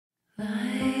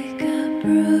Like a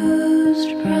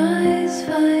bruised prize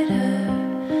fighter,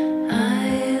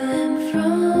 island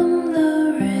from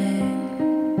the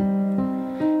ring.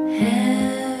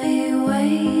 Heavy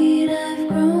weight, I've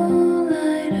grown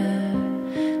lighter.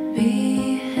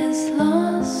 B has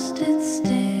lost its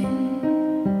sting.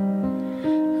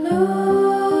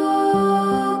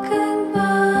 Looking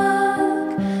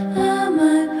back at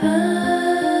my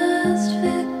past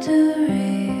victories.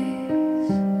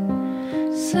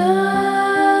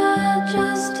 Sad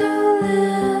just to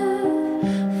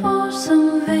live for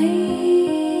some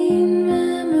vain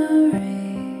memories.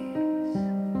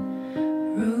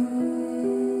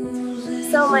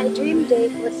 So my dream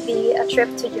date would be a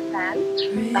trip to Japan,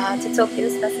 to Tokyo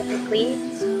specifically.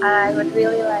 I would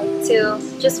really like to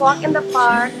just walk in the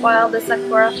park while the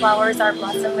sakura flowers are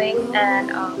blossoming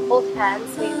and hold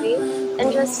hands maybe,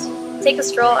 and just take a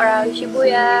stroll around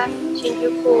Shibuya,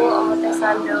 Shinjuku,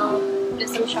 Omotesando, do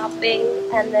some shopping,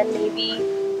 and then maybe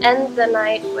end the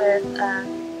night with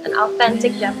an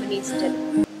authentic Japanese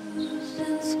dinner.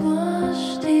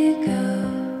 Squashed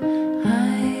ego,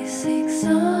 I seek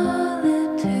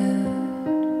solitude.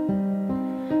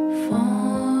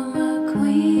 Former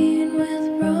queen with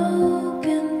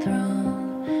broken throne,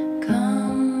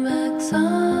 comebacks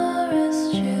are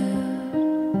eschewed.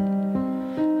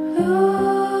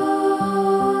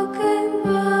 Looking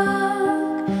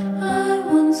back, I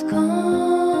once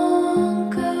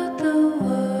conquered the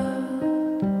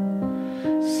world.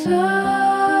 So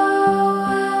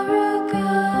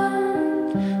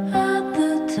arrogant at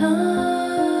the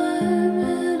time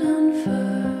it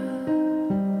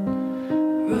unfurled.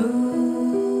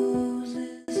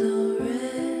 Roses are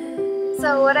red. So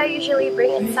what I usually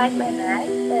bring inside my bag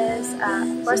is,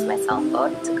 of course, my cell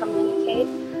phone to communicate.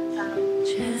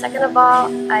 Second of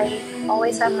all, I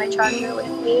always have my charger with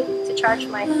me to charge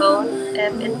my phone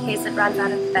if in case it runs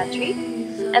out of battery.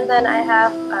 And then I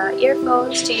have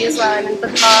earphones to use while I'm in the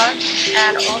car,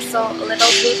 and also a little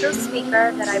Bluetooth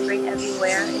speaker that I bring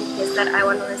everywhere in case that I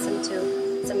want to listen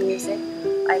to some music,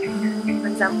 like for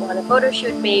example on a photo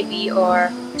shoot maybe, or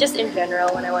just in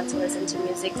general when I want to listen to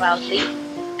music loudly.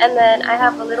 And then I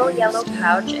have a little yellow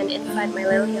pouch, and inside my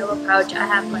little yellow pouch I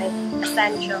have my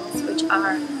essentials, which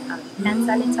are hand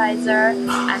sanitizer,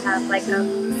 I have like a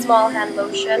small hand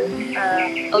lotion,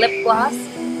 a lip gloss,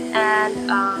 and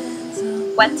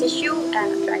wet tissue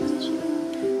and dry tissue.